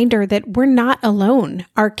reminder that we're not alone.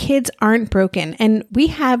 Our kids aren't broken, and we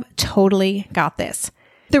have totally got this.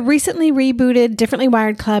 The recently rebooted Differently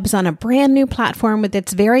Wired Club is on a brand new platform with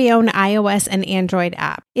its very own iOS and Android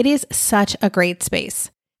app. It is such a great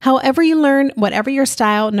space. However you learn, whatever your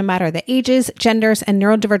style, no matter the ages, genders, and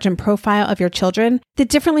neurodivergent profile of your children, the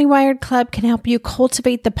Differently Wired Club can help you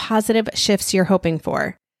cultivate the positive shifts you're hoping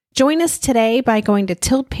for. Join us today by going to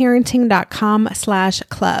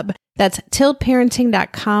tiltparenting.com/club. That's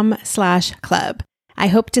tiltparenting.com/club. I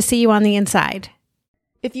hope to see you on the inside.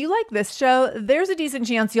 If you like this show, there's a decent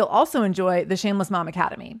chance you'll also enjoy the Shameless Mom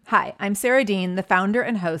Academy. Hi, I'm Sarah Dean, the founder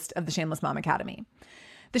and host of the Shameless Mom Academy.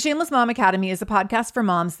 The Shameless Mom Academy is a podcast for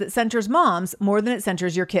moms that centers moms more than it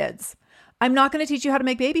centers your kids. I'm not going to teach you how to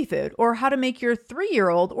make baby food or how to make your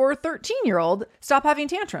 3-year-old or 13-year-old stop having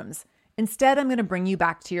tantrums. Instead, I'm going to bring you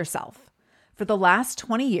back to yourself. For the last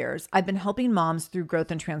 20 years, I've been helping moms through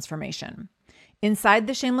growth and transformation. Inside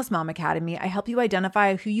the Shameless Mom Academy, I help you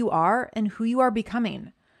identify who you are and who you are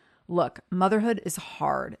becoming. Look, motherhood is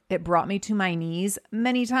hard. It brought me to my knees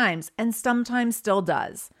many times and sometimes still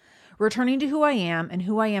does. Returning to who I am and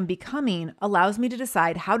who I am becoming allows me to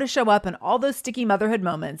decide how to show up in all those sticky motherhood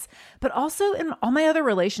moments, but also in all my other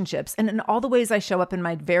relationships and in all the ways I show up in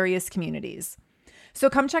my various communities. So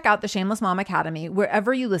come check out the Shameless Mom Academy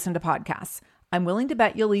wherever you listen to podcasts. I'm willing to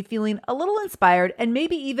bet you'll leave feeling a little inspired and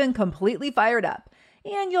maybe even completely fired up.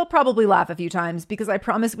 And you'll probably laugh a few times because I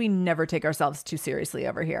promise we never take ourselves too seriously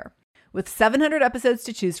over here. With 700 episodes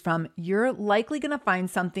to choose from, you're likely going to find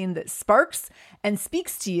something that sparks and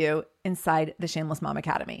speaks to you inside the Shameless Mom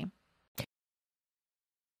Academy.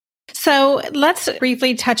 So let's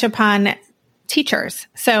briefly touch upon teachers.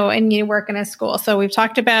 And you work in a school. So we've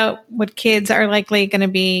talked about what kids are likely going to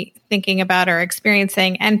be thinking about or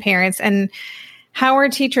experiencing, and parents. And how are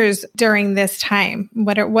teachers during this time?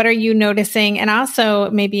 What are you noticing? And also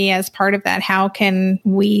maybe as part of that, how can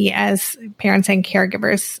we as parents and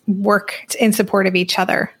caregivers work in support of each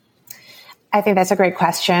other? I think that's a great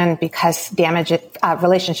question because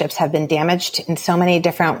relationships have been damaged in so many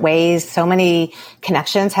different ways. So many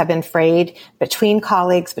connections have been frayed between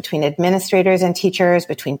colleagues, between administrators and teachers,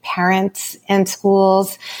 between parents and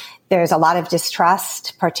schools. There's a lot of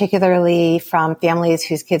distrust, particularly from families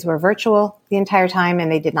whose kids were virtual the entire time, and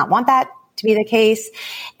they did not want that to be the case.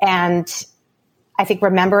 And I think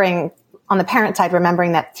on the parent side,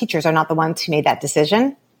 remembering that teachers are not the ones who made that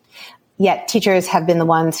decision. Yet teachers have been the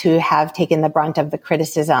ones who have taken the brunt of the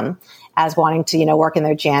criticism as wanting to, work in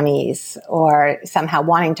their jammies or somehow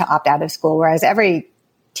wanting to opt out of school. Whereas every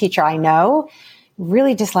teacher I know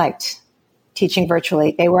really disliked teaching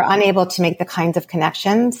virtually. They were unable to make the kinds of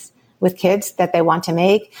connections with kids that they want to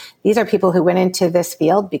make. These are people who went into this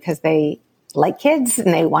field because they like kids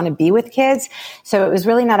and they want to be with kids. So it was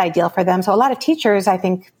really not ideal for them. So a lot of teachers, I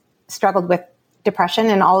think, struggled with depression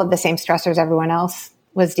and all of the same stressors everyone else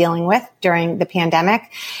was dealing with during the pandemic.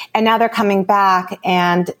 And now they're coming back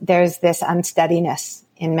and there's this unsteadiness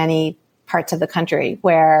in many parts of the country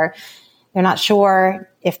where they're not sure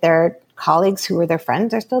if their colleagues who were their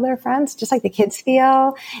friends are still their friends, just like the kids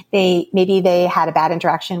feel. Maybe they had a bad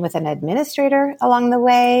interaction with an administrator along the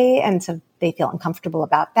way, and so they feel uncomfortable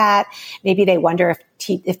about that. Maybe they wonder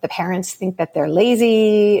if the parents think that they're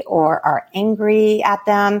lazy or are angry at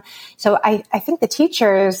them. So I think the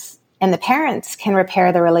teachers and the parents can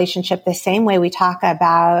repair the relationship the same way we talk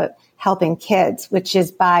about helping kids, which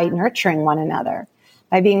is by nurturing one another,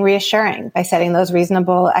 by being reassuring, by setting those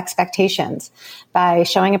reasonable expectations, by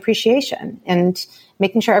showing appreciation and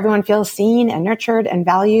making sure everyone feels seen and nurtured and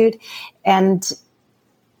valued. And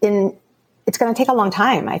it's going to take a long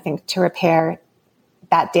time, I think, to repair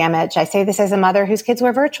that damage. I say this as a mother whose kids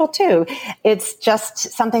were virtual too. It's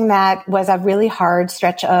just something that was a really hard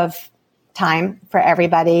stretch of time for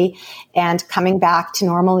everybody. And coming back to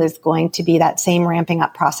normal is going to be that same ramping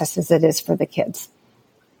up process as it is for the kids.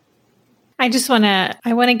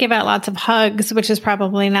 I want to give out lots of hugs, which is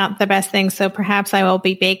probably not the best thing. So perhaps I will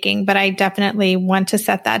be baking, but I definitely want to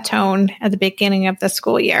set that tone at the beginning of the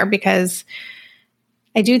school year, because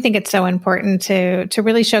I do think it's so important to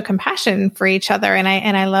really show compassion for each other. And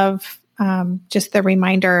I love just the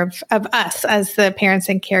reminder of us as the parents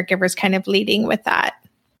and caregivers kind of leading with that.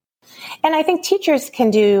 And I think teachers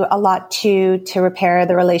can do a lot to repair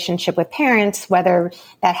the relationship with parents, whether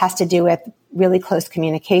that has to do with really close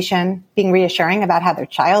communication, being reassuring about how their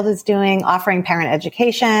child is doing, offering parent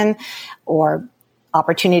education, or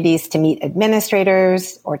opportunities to meet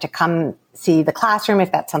administrators or to come see the classroom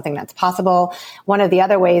if that's something that's possible. One of the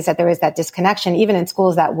other ways that there is that disconnection, even in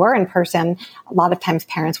schools that were in person, a lot of times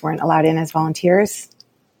parents weren't allowed in as volunteers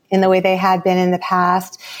in the way they had been in the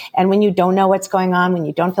past. And when you don't know what's going on, when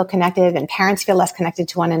you don't feel connected and parents feel less connected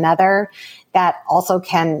to one another, that also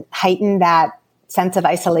can heighten that sense of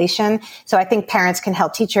isolation. So I think parents can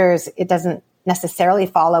help teachers. It doesn't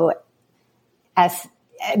necessarily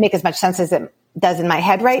make as much sense as it does in my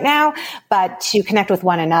head right now, but to connect with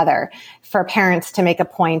one another, for parents to make a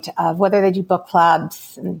point of whether they do book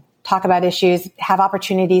clubs and talk about issues, have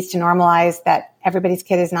opportunities to normalize that everybody's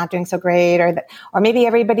kid is not doing so great, or maybe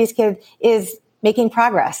everybody's kid is making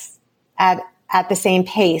progress at the same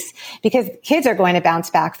pace, because kids are going to bounce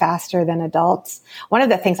back faster than adults. One of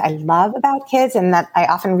the things I love about kids, and that I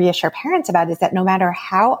often reassure parents about, is that no matter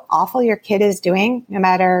how awful your kid is doing, no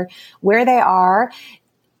matter where they are,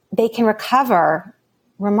 they can recover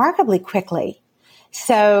remarkably quickly.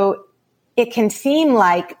 So it can seem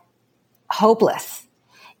like hopeless.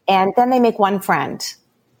 And then they make one friend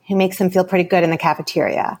who makes them feel pretty good in the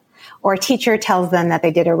cafeteria, or a teacher tells them that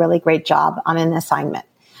they did a really great job on an assignment,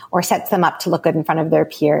 or sets them up to look good in front of their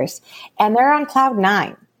peers. And they're on cloud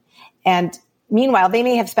 9. And meanwhile, they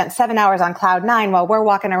may have spent 7 hours on cloud 9 while we're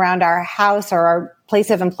walking around our house or our place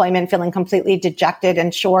of employment feeling completely dejected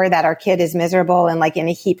and sure that our kid is miserable and like in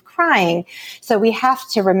a heap crying. So we have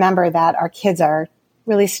to remember that our kids are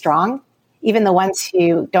really strong, even the ones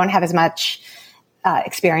who don't have as much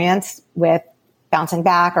experience with bouncing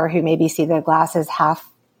back, or who maybe see the glass as half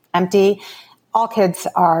empty. All kids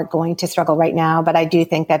are going to struggle right now, but I do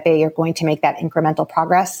think that they are going to make that incremental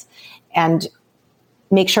progress, and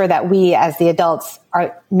make sure that we as the adults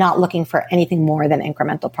are not looking for anything more than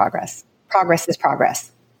incremental progress. Progress is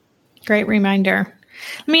progress. Great reminder.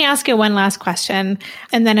 Let me ask you one last question,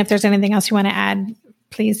 and then if there's anything else you want to add,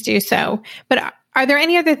 please do so. But are there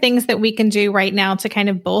any other things that we can do right now to kind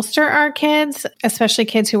of bolster our kids, especially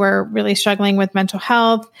kids who are really struggling with mental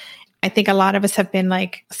health? I think a lot of us have been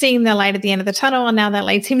like seeing the light at the end of the tunnel, and now that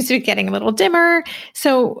light seems to be getting a little dimmer.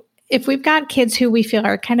 So if we've got kids who we feel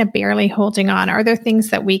are kind of barely holding on, are there things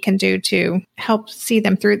that we can do to help see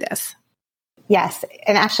them through this? Yes.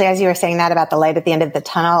 And actually, as you were saying that about the light at the end of the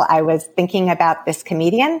tunnel, I was thinking about this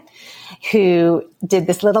comedian who did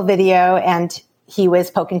this little video, and he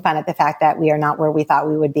was poking fun at the fact that we are not where we thought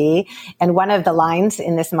we would be. And one of the lines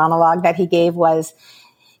in this monologue that he gave was,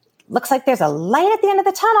 "Looks like there's a light at the end of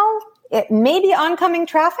the tunnel. It may be oncoming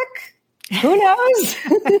traffic. Who knows?"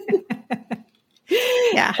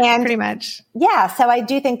 Yeah, and pretty much. Yeah. So I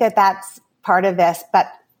do think that that's part of this,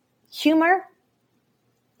 but humor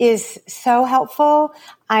is so helpful.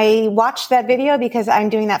 I watched that video because I'm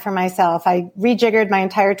doing that for myself. I rejiggered my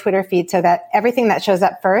entire Twitter feed so that everything that shows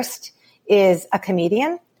up first is a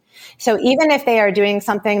comedian. So even if they are doing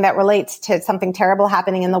something that relates to something terrible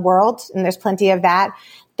happening in the world, and there's plenty of that,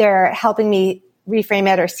 they're helping me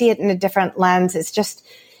reframe it or see it in a different lens. It's just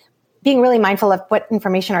being really mindful of what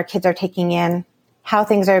information our kids are taking in, how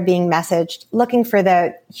things are being messaged, looking for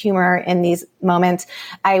the humor in these moments.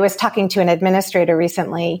 I was talking to an administrator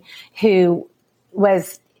recently who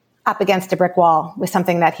was up against a brick wall with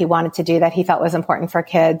something that he wanted to do that he felt was important for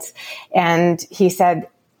kids. And he said,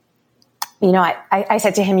 I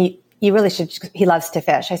said to him, you really should, he loves to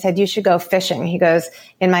fish. I said, you should go fishing. He goes,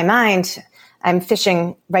 in my mind, I'm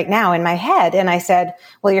fishing right now in my head. And I said,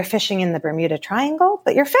 well, you're fishing in the Bermuda Triangle,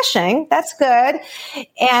 but you're fishing. That's good.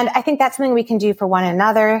 And I think that's something we can do for one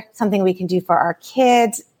another. Something we can do for our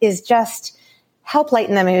kids is just help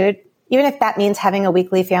lighten the mood. Even if that means having a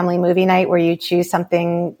weekly family movie night where you choose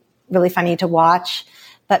something really funny to watch,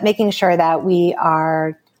 but making sure that we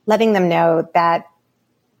are letting them know that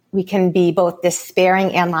we can be both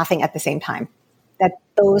despairing and laughing at the same time, that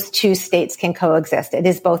those two states can coexist. It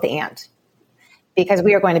is both and, because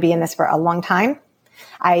we are going to be in this for a long time.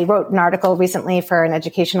 I wrote an article recently for an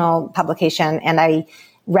educational publication, and I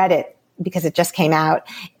read it because it just came out.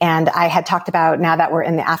 And I had talked about now that we're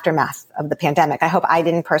in the aftermath of the pandemic. I hope I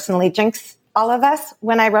didn't personally jinx all of us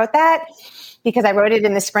when I wrote that. because I wrote it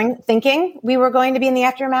in the spring thinking we were going to be in the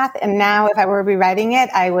aftermath. And now if I were rewriting it,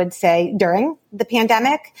 I would say during the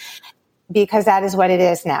pandemic, because that is what it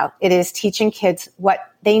is now. It is teaching kids what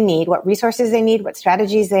they need, what resources they need, what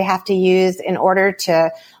strategies they have to use in order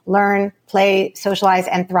to learn, play, socialize,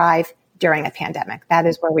 and thrive during a pandemic. That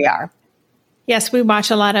is where we are. Yes, we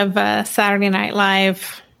watch a lot of Saturday Night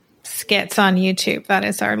Live skits on YouTube. That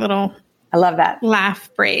is our little I love that. Laugh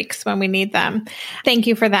breaks when we need them. Thank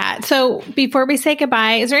you for that. So before we say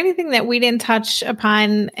goodbye, is there anything that we didn't touch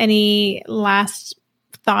upon? Any last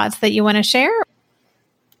thoughts that you want to share?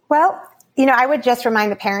 Well, I would just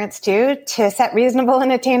remind the parents too, to set reasonable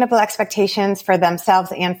and attainable expectations for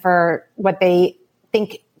themselves and for what they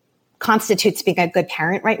think constitutes being a good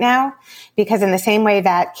parent right now, because in the same way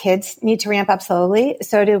that kids need to ramp up slowly,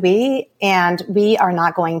 so do we. And we are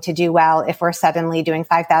not going to do well if we're suddenly doing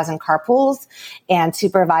 5,000 carpools and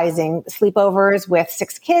supervising sleepovers with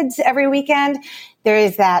 6 kids every weekend. There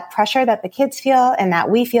is that pressure that the kids feel and that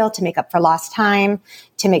we feel to make up for lost time,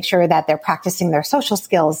 to make sure that they're practicing their social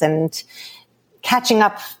skills and catching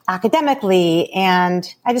up academically.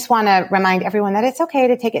 And I just want to remind everyone that it's okay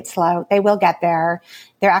to take it slow. They will get there.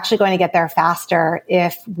 They're actually going to get there faster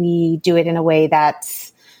if we do it in a way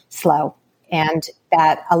that's slow and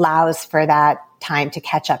that allows for that time to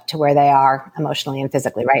catch up to where they are emotionally and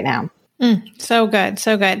physically right now. So good.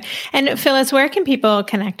 So good. And Phyllis, where can people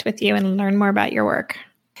connect with you and learn more about your work?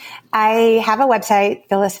 I have a website,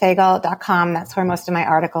 phyllisfagell.com. That's where most of my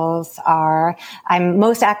articles are. I'm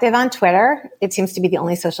most active on Twitter. It seems to be the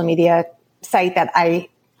only social media site that I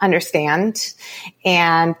understand.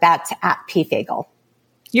 And that's at @pfagell.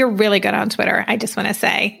 You're really good on Twitter. I just want to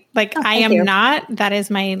say, I am not. That is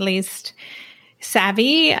my least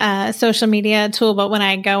savvy social media tool. But when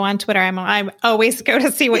I go on Twitter, I always go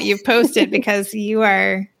to see what you've posted because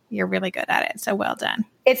you're really good at it. So well done.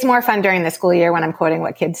 It's more fun during the school year when I'm quoting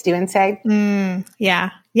what kids do and say.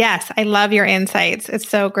 Yeah. Yes. I love your insights. It's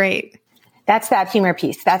so great. That's that humor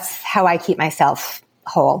piece. That's how I keep myself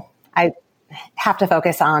whole. I have to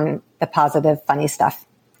focus on the positive, funny stuff.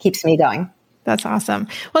 Keeps me going. That's awesome.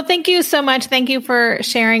 Well, thank you so much. Thank you for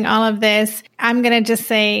sharing all of this. I'm going to just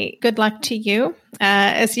say good luck to you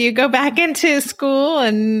as you go back into school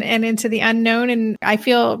and into the unknown. And I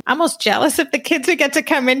feel almost jealous of the kids who get to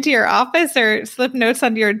come into your office or slip notes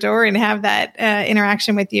under your door and have that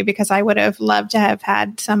interaction with you, because I would have loved to have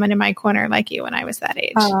had someone in my corner like you when I was that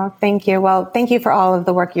age. Oh, thank you. Well, thank you for all of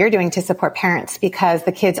the work you're doing to support parents, because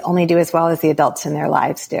the kids only do as well as the adults in their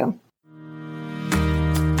lives do.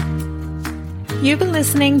 You've been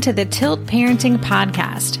listening to the Tilt Parenting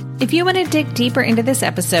Podcast. If you want to dig deeper into this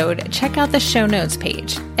episode, check out the show notes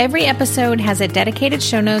page. Every episode has a dedicated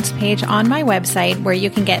show notes page on my website where you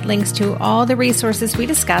can get links to all the resources we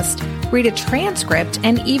discussed, read a transcript,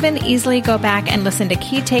 and even easily go back and listen to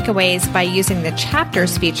key takeaways by using the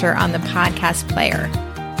chapters feature on the podcast player.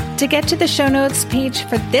 To get to the show notes page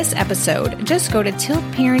for this episode, just go to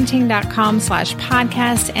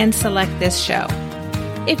tiltparenting.com/podcast and select this show.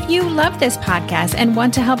 If you love this podcast and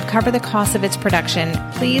want to help cover the cost of its production,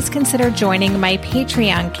 please consider joining my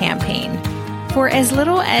Patreon campaign. For as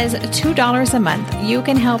little as $2 a month, you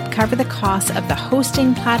can help cover the cost of the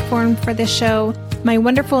hosting platform for this show, my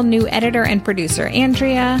wonderful new editor and producer,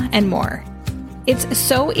 Andrea, and more. It's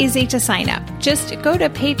so easy to sign up. Just go to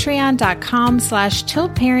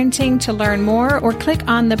patreon.com/tiltparenting to learn more, or click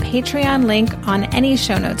on the Patreon link on any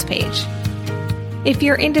show notes page. If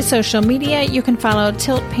you're into social media, you can follow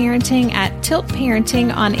Tilt Parenting at Tilt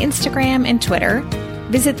Parenting on Instagram and Twitter.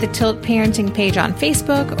 Visit the Tilt Parenting page on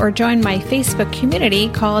Facebook or join my Facebook community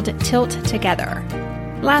called Tilt Together.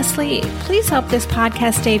 Lastly, please help this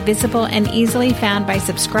podcast stay visible and easily found by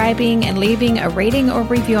subscribing and leaving a rating or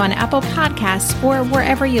review on Apple Podcasts or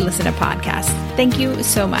wherever you listen to podcasts. Thank you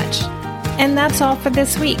so much. And that's all for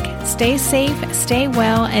this week. Stay safe, stay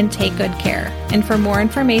well, and take good care. And for more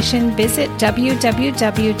information, visit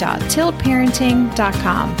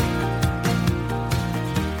www.tiltparenting.com.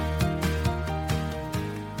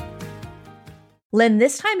 Lynn,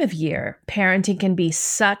 this time of year, parenting can be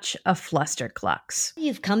such a flusterclux.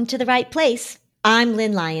 You've come to the right place. I'm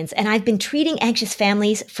Lynn Lyons, and I've been treating anxious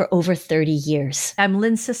families for over 30 years. I'm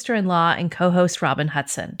Lynn's sister-in-law and co-host Robin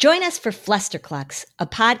Hudson. Join us for Flusterclux, a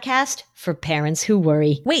podcast for parents who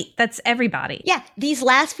worry. Wait, that's everybody. Yeah, these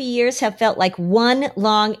last few years have felt like one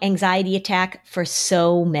long anxiety attack for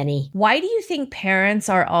so many. Why do you think parents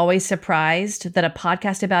are always surprised that a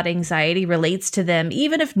podcast about anxiety relates to them,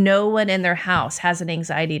 even if no one in their house has an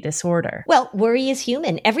anxiety disorder? Well, worry is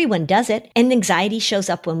human. Everyone does it. And anxiety shows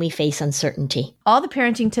up when we face uncertainty. All the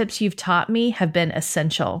parenting tips you've taught me have been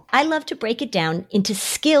essential. I love to break it down into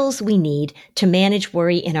skills we need to manage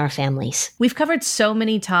worry in our families. We've covered so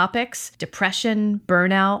many topics: depression,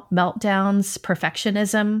 burnout, meltdowns,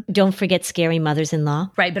 perfectionism. Don't forget scary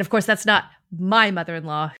mothers-in-law. Right, but of course that's not my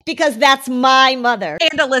mother-in-law. Because that's my mother.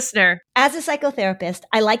 And a listener. As a psychotherapist,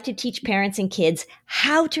 I like to teach parents and kids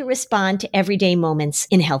how to respond to everyday moments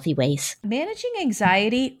in healthy ways. Managing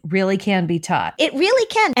anxiety really can be taught. It really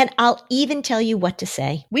can. And I'll even tell you what to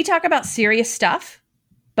say. We talk about serious stuff,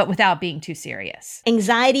 but without being too serious.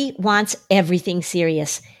 Anxiety wants everything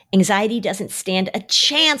serious. Anxiety doesn't stand a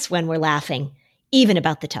chance when we're laughing, even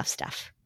about the tough stuff.